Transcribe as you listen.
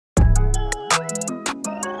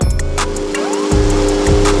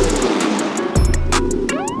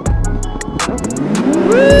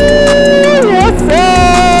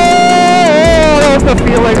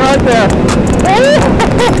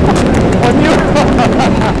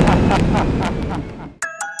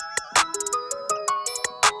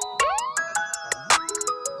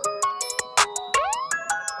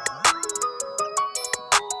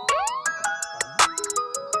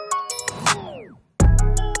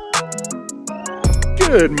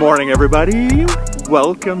Good morning, everybody.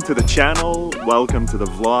 Welcome to the channel. Welcome to the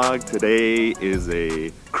vlog. Today is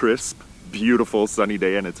a crisp, beautiful sunny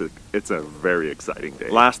day, and it's a very exciting day.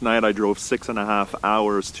 Last night I drove 6.5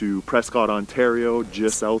 hours to Prescott, Ontario,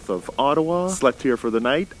 just south of Ottawa. Slept here for the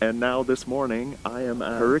night, and now this morning I am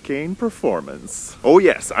at Hurricane Performance. Oh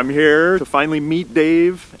yes, I'm here to finally meet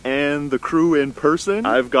Dave and the crew in person.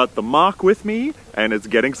 I've got the Mach with me, and it's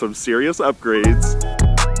getting some serious upgrades.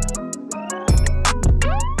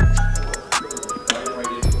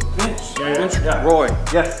 Yeah. Roy.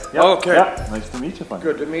 Yes. Yep. Okay. Yeah. Nice to meet you,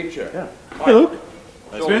 finally. Good to meet you. Yeah. Hi, Luke.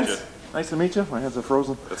 Nice to meet you. Nice to meet you. My hands are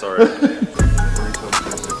frozen. That's all right. You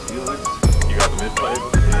got the mid-pipe,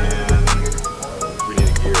 and we need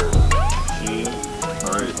a gear. Sheen.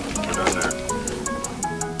 All right, we're done there.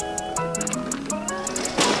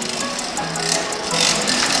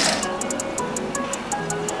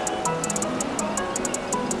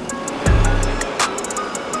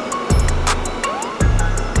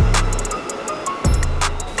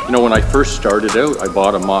 You know, when I first started out, I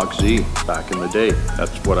bought a Mach Z back in the day.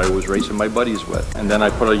 That's what I was racing my buddies with. And then I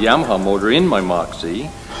put a Yamaha motor in my Mach Z,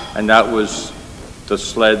 and that was the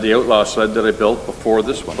sled, the Outlaw sled that I built before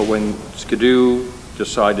this one. But when SkiDoo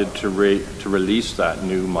decided to release that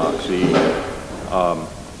new Mach Z, I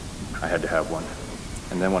had to have one.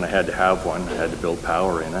 And then when I had to have one, I had to build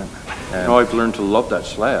power in it. And now I've learned to love that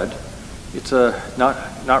sled. It's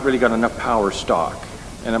not really got enough power stock,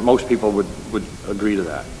 and most people would agree to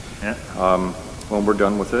that. Yeah. When we're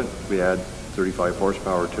done with it, we add 35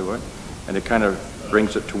 horsepower to it, and it kind of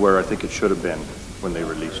brings it to where I think it should have been when they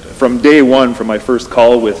released it. From day one, from my first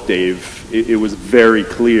call with Dave, it was very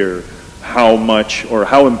clear how much or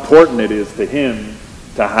how important it is to him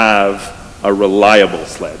to have a reliable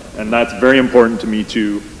sled. And that's very important to me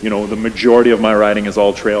too. You know, the majority of my riding is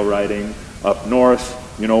all trail riding up north,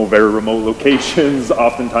 you know, very remote locations,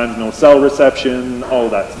 oftentimes no cell reception, all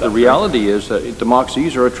that stuff. The reality is that the Mach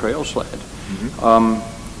Zs are a trail sled.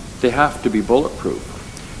 They have to be bulletproof.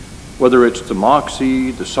 Whether it's the Mach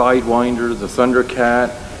Z, the Sidewinder, the Thundercat,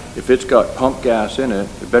 if it's got pump gas in it,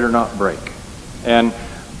 it better not break. And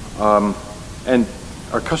our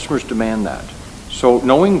customers demand that. So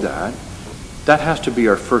knowing that, that has to be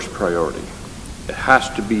our first priority. It has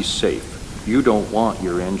to be safe. You don't want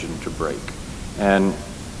your engine to break. And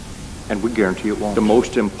we guarantee it won't. The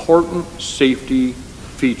most important safety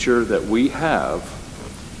feature that we have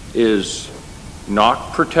is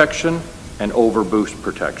knock protection and overboost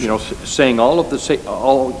protection. You know, saying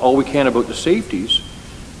all we can about the safeties,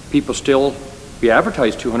 people still, we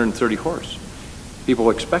advertise 230 horse. People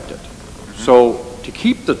expect it. So to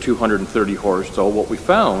keep the 230 horse, though, what we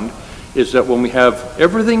found is that when we have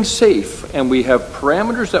everything safe and we have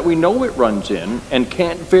parameters that we know it runs in and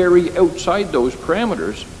can't vary outside those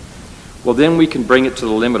parameters, well, then we can bring it to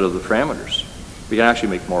the limit of the parameters. We can actually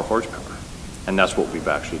make more horsepower, and that's what we've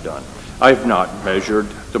actually done. I've not measured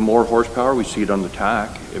the more horsepower. We see it on the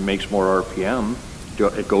tack. It makes more RPM.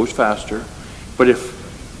 It goes faster. But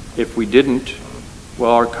if we didn't,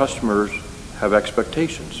 well, our customers have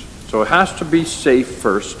expectations. So it has to be safe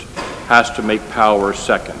first, has to make power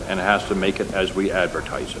second, and it has to make it as we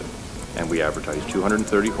advertise it. And we advertise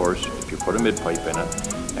 230 horse if you put a mid-pipe in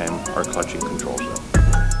it, and our clutching controls it.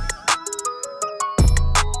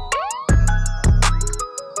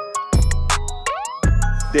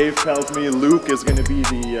 Dave tells me Luke is going to be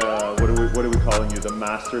the, what are we calling you, the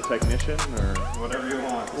master technician? Or Whatever you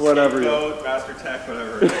want. Whatever you want. Master tech,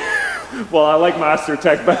 whatever. Well, I like master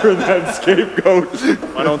tech better than scapegoat.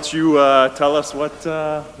 Why don't you tell us what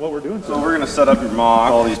we're doing? So we're going to set up your Mach,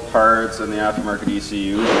 all these parts and the aftermarket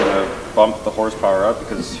ECU. We're going to bump the horsepower up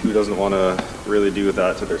because who doesn't want to really do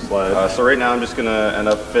that to their sled? So right now I'm just going to end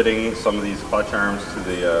up fitting some of these clutch arms to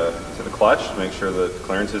the clutch to make sure the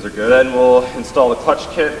clearances are good. Then we'll install the clutch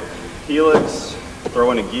kit, helix,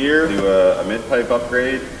 throw in a gear, do a mid-pipe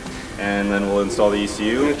upgrade, and then we'll install the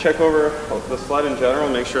ECU. We're going to check over the sled in general,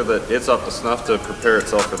 make sure that it's up to snuff to prepare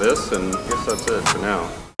itself for this, and I guess that's it for now.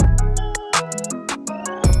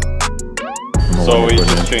 So we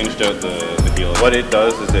just changed out the helix. What it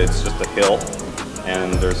does is it's just a hill,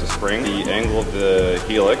 and there's a spring. The angle of the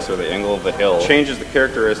helix, or the angle of the hill, changes the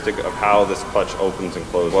characteristic of how this clutch opens and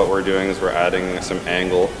closes. What we're doing is we're adding some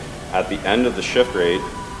angle at the end of the shift rate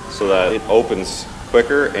so that it opens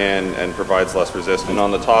quicker and provides less resistance. And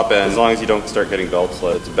on the top end, as long as you don't start hitting belt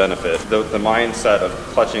sleds, it's a benefit. The mindset of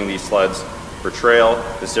clutching these sleds for trail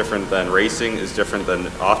is different than racing, is different than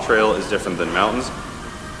off trail, is different than mountains.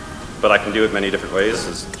 But I can do it many different ways.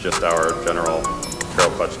 This is just our general trail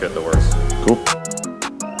clutch kit that works. Cool.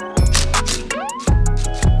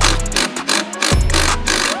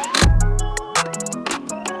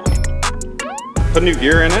 put new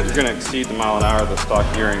gear in it, you're going to exceed the mile an hour of the stock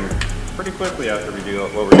gearing pretty quickly after we do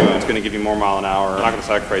what we're doing. It's going to give you more mile an hour. I'm not going to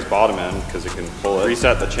sacrifice bottom end because it can pull it.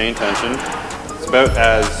 Reset the chain tension. It's about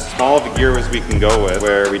as small of a gear as we can go with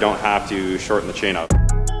where we don't have to shorten the chain up.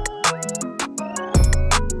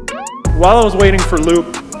 While I was waiting for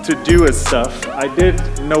Luke to do his stuff, I did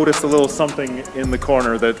notice a little something in the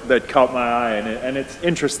corner that caught my eye, and it's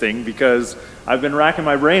interesting because I've been racking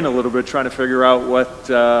my brain a little bit trying to figure out what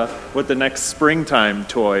the next springtime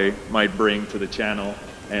toy might bring to the channel.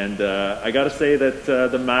 And I gotta say that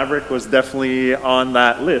the Maverick was definitely on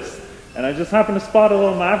that list. And I just happened to spot a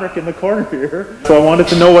little Maverick in the corner here. So I wanted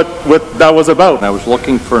to know what that was about. I was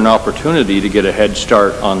looking for an opportunity to get a head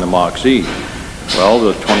start on the Mach Z. Well,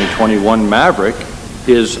 the 2021 Maverick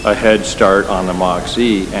is a head start on the Mach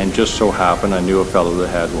Z, and just so happened I knew a fellow that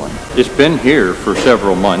had one. It's been here for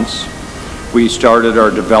several months. We started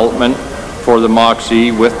our development for the Mach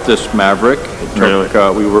Z with this Maverick. It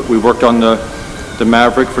took, we worked on the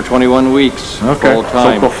Maverick for 21 weeks, full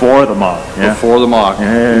time. So before the Mach. Yeah. Before the Mach,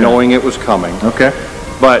 knowing it was coming. Okay.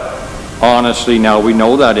 But honestly, now we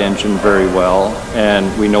know that engine very well,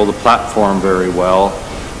 and we know the platform very well.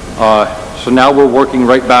 So now we're working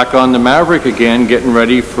right back on the Maverick again, getting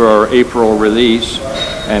ready for our April release,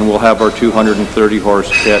 and we'll have our 230 horse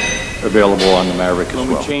kit available on the Maverick as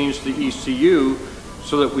well. We changed the ECU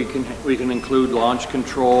so that we can include launch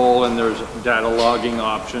control, and there's data logging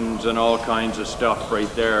options and all kinds of stuff right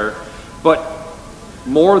there. But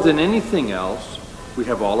more than anything else, we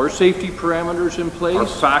have all our safety parameters in place. Our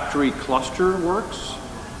factory cluster works.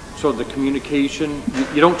 So the communication,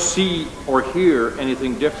 you don't see or hear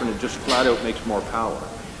anything different, it just flat out makes more power.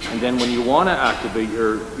 And then when you want to activate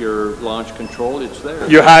your launch control, it's there.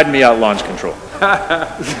 You had me at launch control.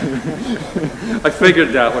 I figured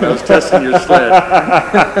that when I was testing your sled.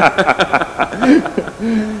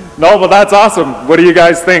 No, but that's awesome. What do you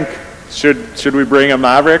guys think? Should we bring a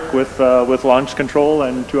Maverick with launch control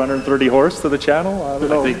and 230 horse to the channel? I don't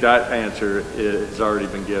know. I think that answer has already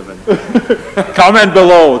been given. Comment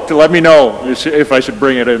below to let me know if I should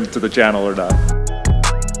bring it into the channel or not.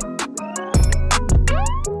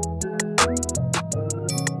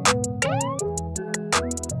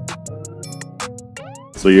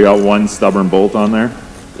 So you got one stubborn bolt on there?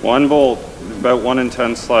 One bolt. About 1 in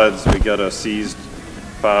 10 sleds we get a seized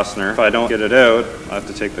fastener. If I don't get it out, I have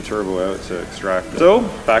to take the turbo out to extract it. So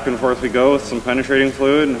back and forth we go with some penetrating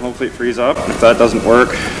fluid, and hopefully it frees up. If that doesn't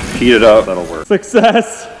work, heat it up, that'll work.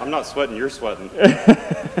 Success! I'm not sweating, you're sweating. That's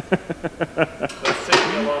saving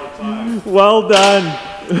me a lot of time. Well done!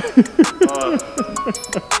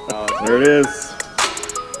 There it is.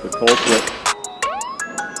 The culprit.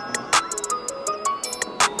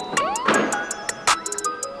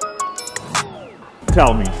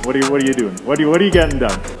 Tell me, what are you doing? What are you getting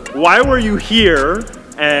done? Why were you here,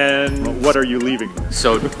 and what are you leaving?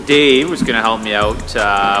 So Dave was going to help me out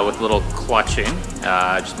with a little clutching,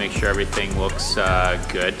 just make sure everything looks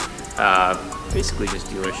good. Basically just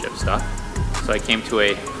dealership stuff. So I came to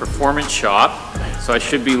a performance shop. So I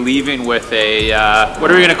should be leaving with a, what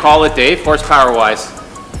are we going to call it, Dave, horsepower-wise?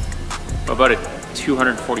 About a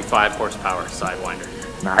 245 horsepower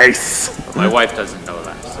Sidewinder. Nice. But my wife doesn't know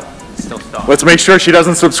that, so it's still stock. Let's make sure she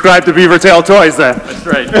doesn't subscribe to Beaver Tail Toys then. That's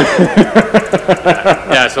right.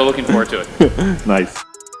 Yeah, so looking forward to it. Nice.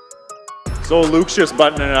 So Luke's just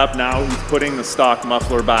buttoning it up now. He's putting the stock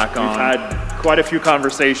muffler back on. We've had quite a few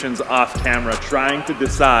conversations off camera trying to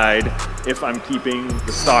decide if I'm keeping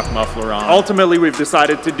the stock muffler on. Ultimately, we've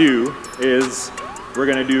decided to do is we're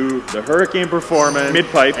gonna do the Hurricane Performance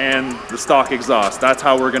mid-pipe and the stock exhaust. That's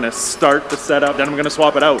how we're gonna start the setup. Then I'm gonna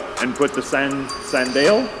swap it out and put the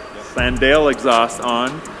Sandale exhaust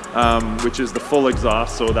on, which is the full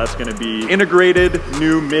exhaust. So that's gonna be integrated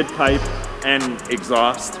new mid-pipe and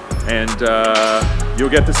exhaust, and you'll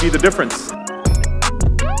get to see the difference.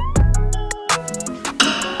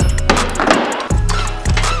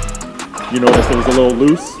 You noticed it was a little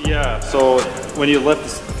loose? Yeah, so when you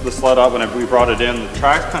lift the sled up, when we brought it in, the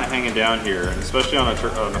track's kind of hanging down here, and especially on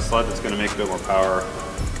a sled that's going to make a bit more power,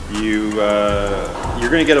 you're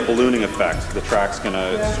going to get a ballooning effect. The track's going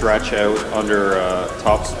to stretch out under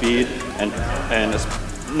top speed, and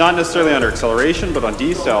not necessarily under acceleration, but on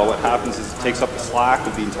decel, what happens is it takes up the slack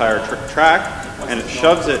of the entire track, and it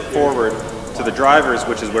shoves it forward to the drivers,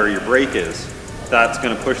 which is where your brake is. That's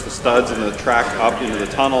going to push the studs and the track up into the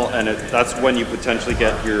tunnel, and that's when you potentially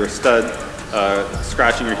get your stud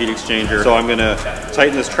scratching your heat exchanger. So I'm going to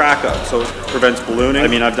tighten this track up so it prevents ballooning. I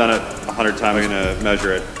mean, I've done it 100 times. I'm going to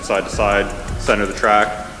measure it side to side, center the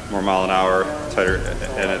track, more mile an hour, tighter,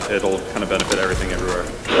 and it'll kind of benefit everything everywhere.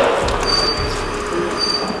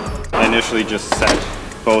 I initially just set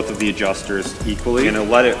both of the adjusters equally. I'm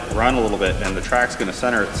gonna let it run a little bit and the track's gonna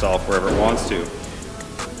center itself wherever it wants to.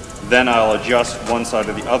 Then I'll adjust one side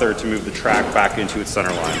or the other to move the track back into its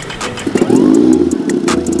center line.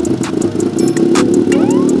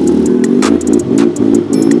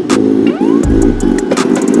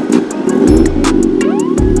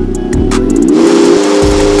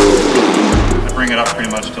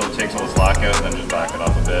 Pretty much till it takes all the slack out, and then just back it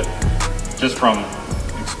up a bit. Just from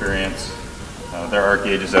experience, there are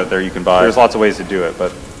gauges out there you can buy. There's lots of ways to do it,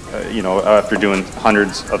 but you know, after doing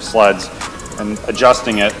hundreds of sleds and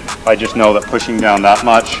adjusting it, I just know that pushing down that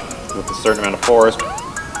much with a certain amount of force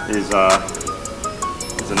is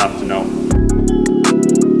enough to know.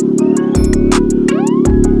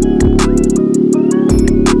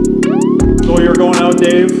 So you're going out,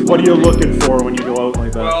 Dave. What are you looking for when you go out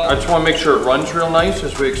like that? Well, I just want to make sure it runs real nice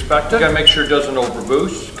as we expect it. Gotta make sure it doesn't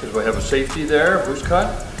overboost because we have a safety there, a boost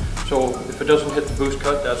cut. So if it doesn't hit the boost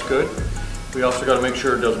cut, that's good. We also got to make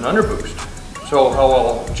sure it doesn't underboost. So how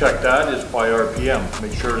I'll check that is by RPM.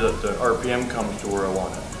 Make sure that the RPM comes to where I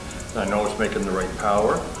want it. And I know it's making the right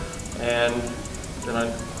power, and then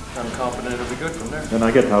I'm confident it'll be good from there. Then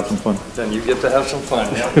I get to have some fun. Then you get to have some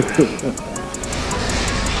fun, yeah.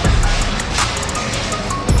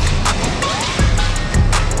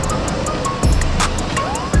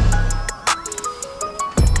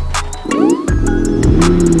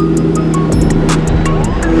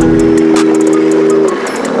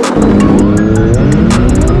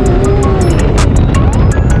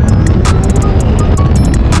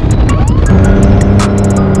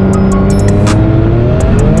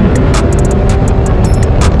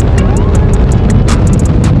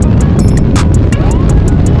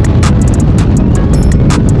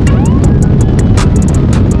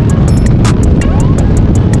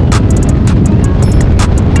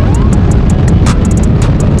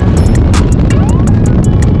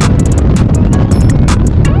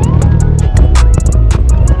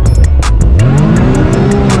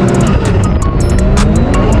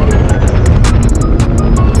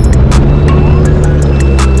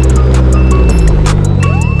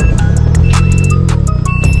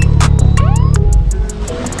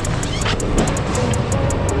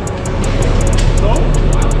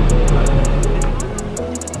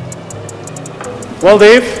 Well,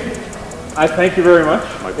 Dave, I thank you very much.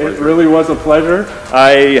 My pleasure. It really was a pleasure.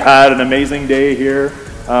 I had an amazing day here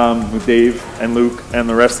with Dave and Luke and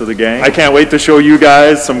the rest of the gang. I can't wait to show you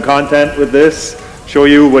guys some content with this, show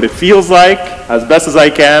you what it feels like as best as I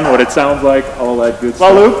can, what it sounds like, all that good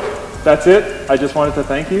stuff. Well, Luke, that's it. I just wanted to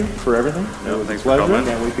thank you for everything. Yeah, thanks for coming.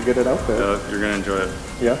 Can't wait to get it out there. You're going to enjoy it.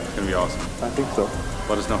 Yeah? It's going to be awesome. I think so.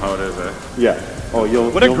 Let us know how it is, eh? Yeah. Oh,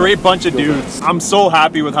 what a great bunch of dudes. I'm so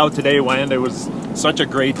happy with how today went. It was such a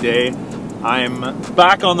great day. I'm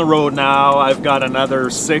back on the road now. I've got another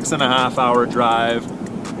 6.5 hour drive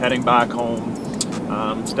heading back home.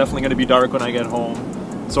 It's definitely going to be dark when I get home.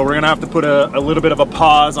 So we're going to have to put a little bit of a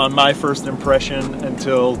pause on my first impression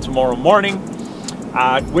until tomorrow morning.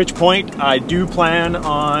 At which point I do plan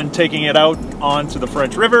on taking it out onto the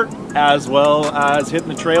French River, as well as hitting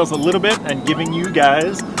the trails a little bit and giving you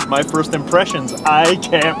guys my first impressions. I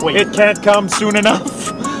can't wait. It can't come soon enough.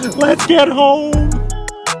 Let's get home.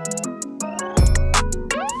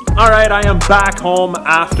 All right, I am back home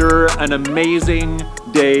after an amazing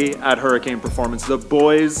day at Hurricane Performance. The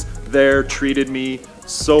boys there treated me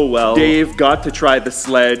so well. Dave got to try the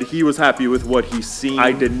sled. He was happy with what he's seen.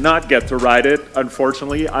 I did not get to ride it,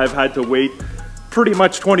 unfortunately. I've had to wait pretty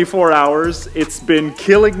much 24 hours. It's been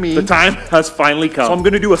killing me. The time has finally come. So I'm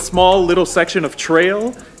gonna do a small little section of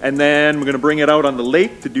trail, and then we're gonna bring it out on the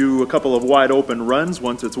lake to do a couple of wide open runs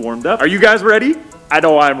once it's warmed up. Are you guys ready? I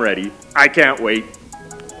know I'm ready. I can't wait.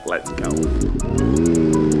 Let's go.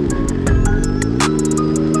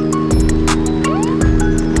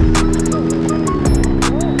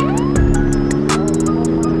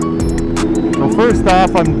 First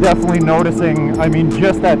off, I'm definitely noticing, I mean,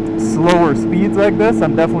 just at slower speeds like this,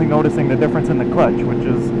 I'm definitely noticing the difference in the clutch, which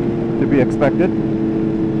is to be expected.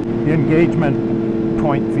 The engagement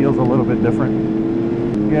point feels a little bit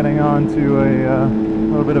different. Getting onto a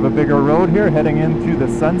little bit of a bigger road here, heading into the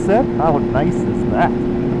sunset. How nice is that?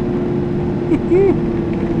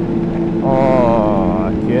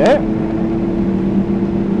 Okay.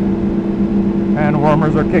 Hand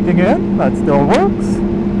warmers are kicking in. That still works.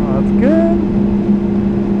 That's good.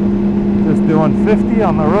 Just doing 50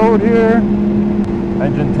 on the road here.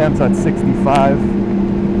 Engine temps at 65.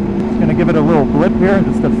 Just gonna give it a little blip here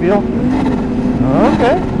just to feel.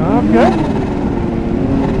 Okay, okay.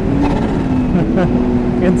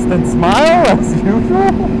 Instant smile as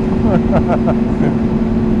usual.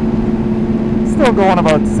 still going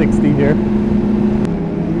about 60 here.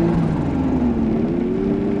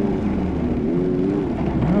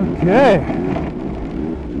 Okay.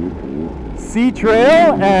 Sea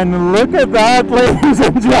trail, and look at that, ladies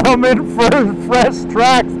and gentlemen, for fresh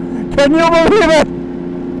tracks. Can you believe it?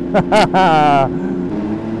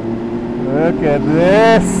 Look at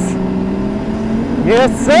this.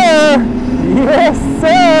 Yes, sir. Yes,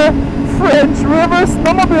 sir. French River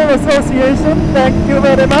Snowmobile Association. Thank you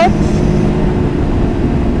very much.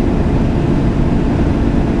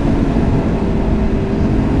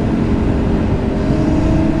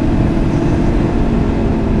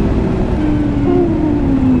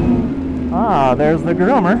 Ah, there's the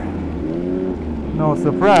groomer. No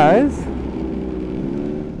surprise.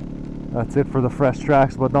 That's it for the fresh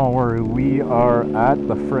tracks, but don't worry, we are at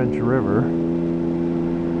the French River.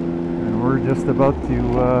 And we're just about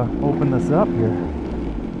to open this up here.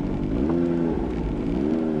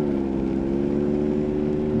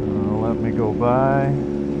 Let me go by.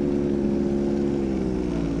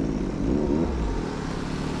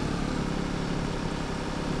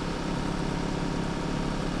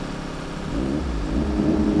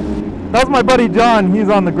 That's my buddy John. He's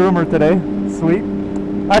on the groomer today. Sweet.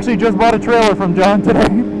 Actually just bought a trailer from John today.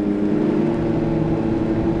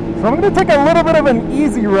 So I'm going to take a little bit of an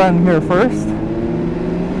easy run here first.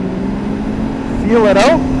 Feel it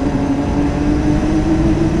out.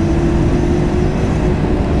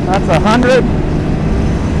 That's 100.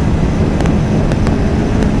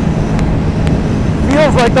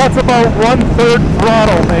 Feels like that's about 1/3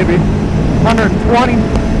 throttle maybe. 120.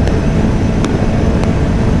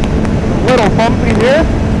 Little bumpy here.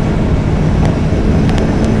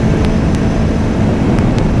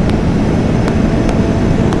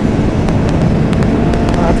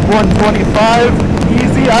 That's 125,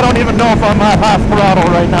 easy. I don't even know if I'm at half throttle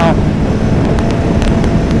right now.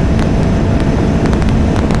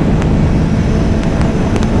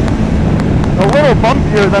 A little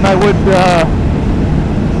bumpier than I would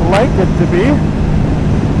like it to be.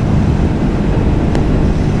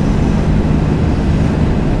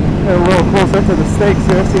 Get a little closer to the stakes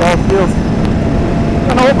here, see how it feels.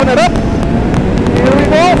 Gonna open it up. Here we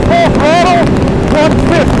go, full throttle.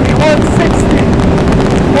 150, 160,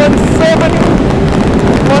 170,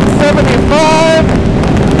 175,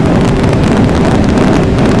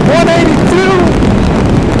 182.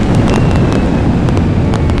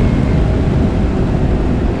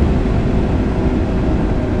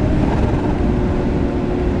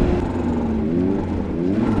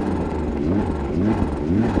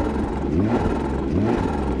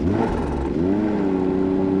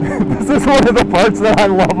 This is one of the parts that I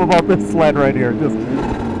love about this sled right here. Just,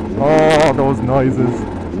 oh, those noises.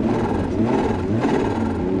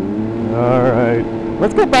 Alright,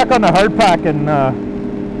 let's get back on the hard pack and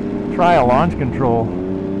try a launch control.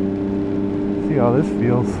 See how this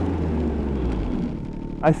feels.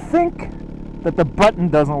 I think that the button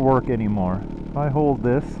doesn't work anymore. If I hold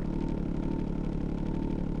this.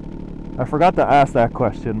 I forgot to ask that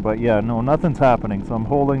question, but yeah, no, nothing's happening. So I'm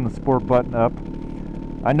holding the sport button up.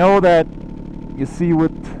 I know that you see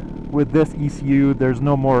with this ECU, there's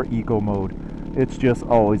no more eco mode. It's just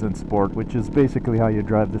always in sport, which is basically how you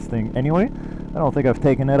drive this thing anyway. I don't think I've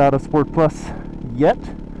taken it out of Sport Plus yet.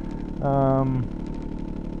 Alright,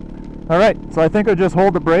 so I think I'll just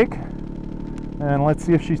hold the brake and let's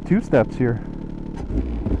see if she's 2 steps here.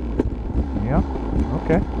 Yeah,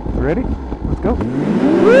 okay, ready? Let's go.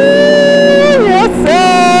 Woo! Yes, sir!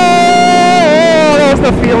 Oh, there's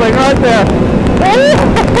the feeling right there.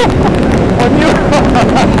 When you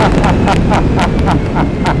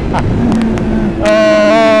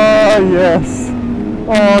oh yes,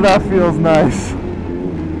 oh that feels nice.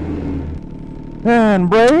 And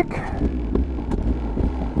brake.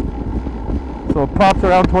 So it pops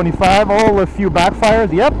around 25. Oh, a few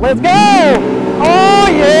backfires. Yep, let's go. Oh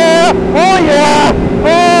yeah, oh yeah,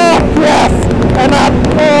 oh yes, and up.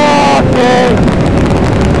 Oh, okay.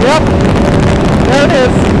 Yep, there it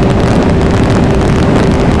is.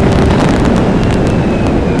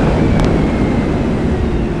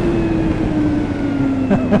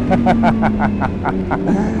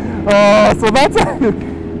 Oh, so that's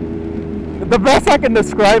the best I can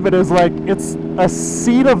describe it is like it's a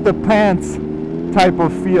seat of the pants type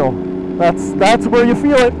of feel. That's where you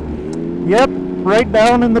feel it. Yep, right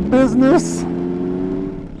down in the business.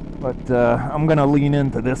 But I'm gonna lean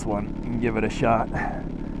into this one and give it a shot.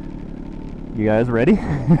 You guys ready?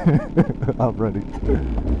 I'm ready. A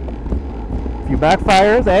few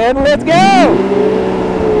backfires and let's go!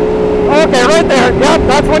 Okay, right there. Yep,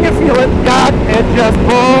 that's when you feel it. God, it just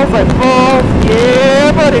pulls and pulls.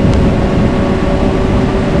 Yeah, buddy.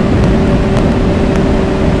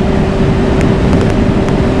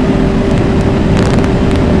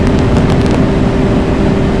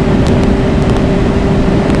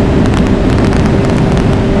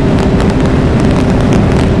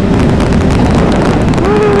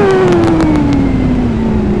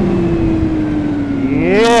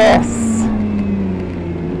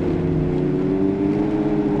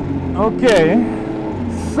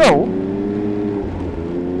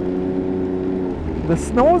 The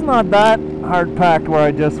snow's not that hard packed where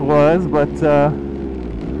I just was, but that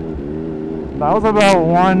was about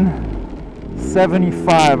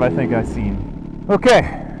 175 I think I seen. Okay,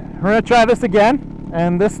 we're gonna try this again,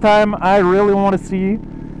 and this time I really want to see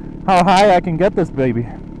how high I can get this baby.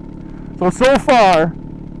 So far,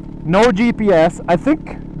 no GPS. I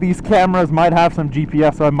think these cameras might have some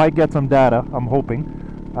GPS, so I might get some data, I'm hoping.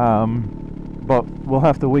 But we'll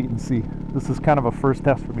have to wait and see. This is kind of a first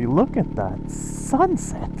test for me. Look at that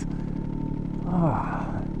sunset. Ah,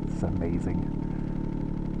 it's amazing.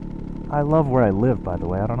 I love where I live, by the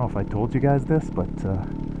way. I don't know if I told you guys this, but it's a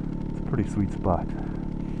pretty sweet spot.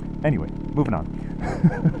 Anyway, moving on.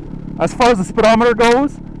 As far as the speedometer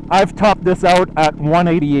goes, I've topped this out at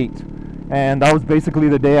 188. And that was basically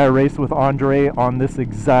the day I raced with Andre on this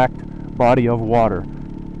exact body of water.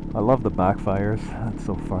 I love the backfires. That's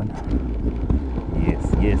so fun. Yes,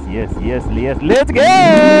 yes, yes, yes, yes. Let's go!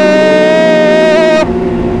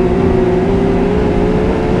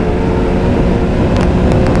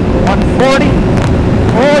 140.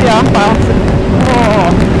 Oh yeah, I'm bouncing.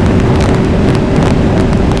 Oh.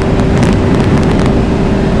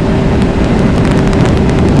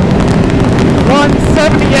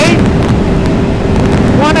 178.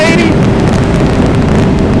 180.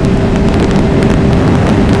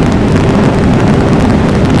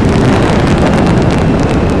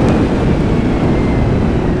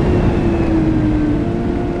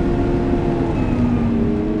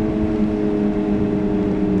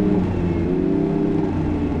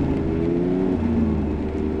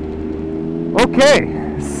 Okay,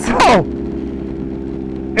 so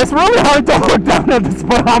it's really hard to look down at the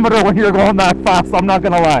speedometer when you're going that fast, I'm not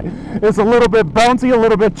gonna lie. It's a little bit bouncy, a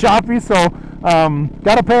little bit choppy, so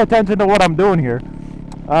gotta pay attention to what I'm doing here.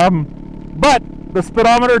 But the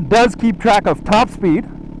speedometer does keep track of top speed,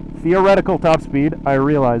 theoretical top speed, I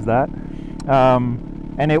realize that.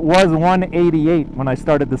 And it was 188 when I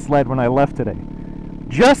started the sled when I left today.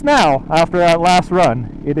 Just now, after that last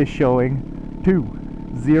run, it is showing 200.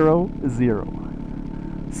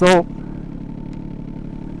 So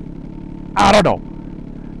I don't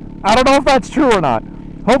know if that's true or not.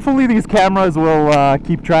 Hopefully these cameras will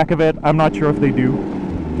keep track of it. I'm not sure if they do.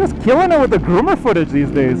 Just killing it with the groomer footage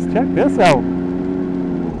these days. Check this out.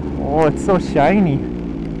 Oh, it's so shiny.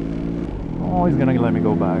 Oh, he's gonna let me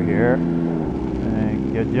go back here.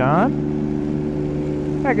 Thank you, John.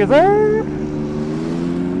 Thank you, sir.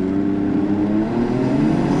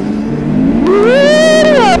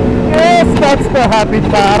 Yes, that's the happy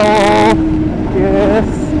paddle. Yes.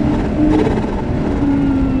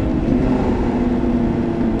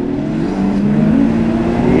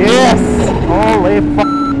 Yes. Holy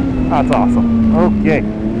fuck. That's awesome. Okay.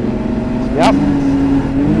 Yep.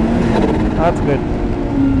 That's good.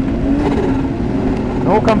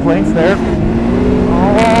 No complaints there.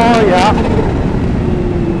 Oh, yeah.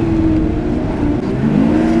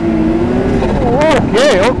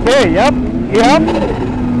 Okay, okay, yep. Yep.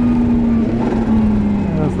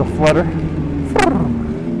 There's the flutter.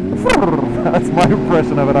 That's my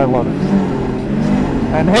impression of it. I love it.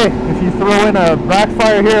 And hey, if you throw in a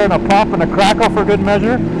backfire here and a pop and a crackle for good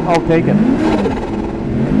measure, I'll take it.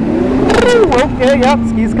 Okay, yep,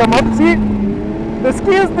 skis come up. See, the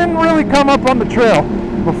skis didn't really come up on the trail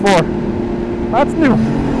before. That's new.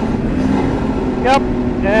 Yep,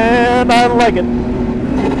 and I like it.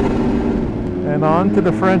 And on to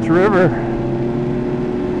the French River.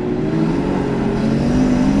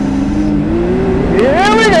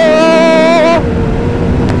 Here we go!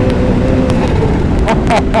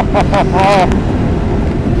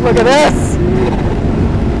 Look at this!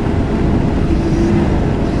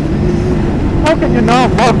 How can you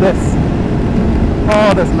not love this?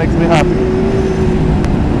 Oh, this makes me happy.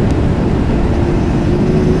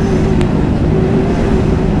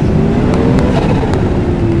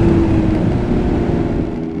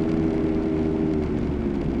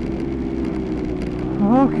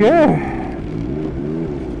 Okay,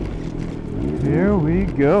 here we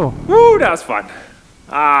go. Woo, that was fun.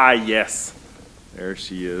 Ah, yes. There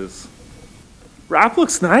she is. Wrap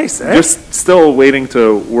looks nice, eh? Just still waiting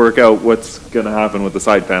to work out what's going to happen with the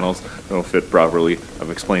side panels. They don't fit properly. I've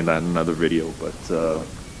explained that in another video, but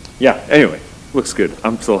yeah, anyway, looks good.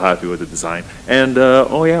 I'm still happy with the design. And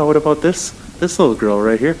oh yeah, what about this little girl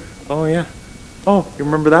right here? Oh yeah. Oh, you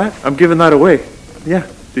remember that? I'm giving that away. Yeah.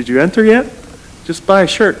 Did you enter yet? Just buy a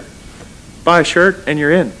shirt. Buy a shirt and you're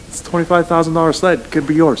in. It's a $25,000 sled. Could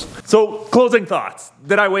be yours. So, closing thoughts.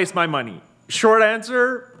 Did I waste my money? Short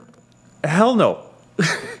answer, hell no.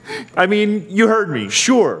 I mean, you heard me.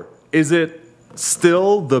 Sure. Is it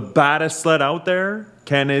still the baddest sled out there?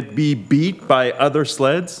 Can it be beat by other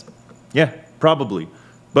sleds? Yeah, probably.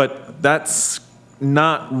 But that's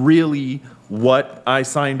not really what I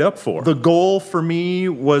signed up for. The goal for me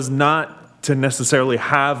was not to necessarily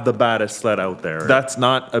have the baddest sled out there. That's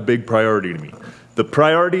not a big priority to me. The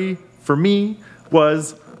priority for me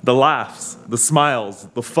was the laughs, the smiles,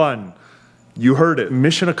 the fun. You heard it,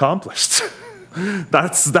 mission accomplished.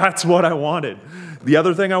 That's what I wanted. The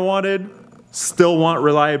other thing I wanted, still want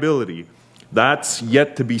reliability. That's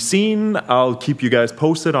yet to be seen. I'll keep you guys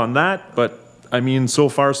posted on that, but I mean, so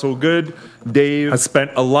far so good. Dave has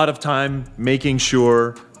spent a lot of time making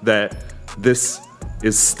sure that this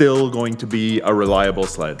is still going to be a reliable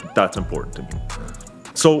sled. That's important to me.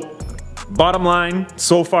 So, bottom line,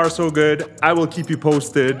 so far so good. I will keep you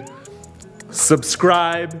posted.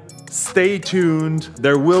 Subscribe, stay tuned.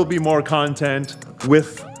 There will be more content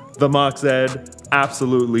with the Mach Z.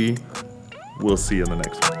 Absolutely. We'll see you in the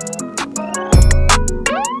next one.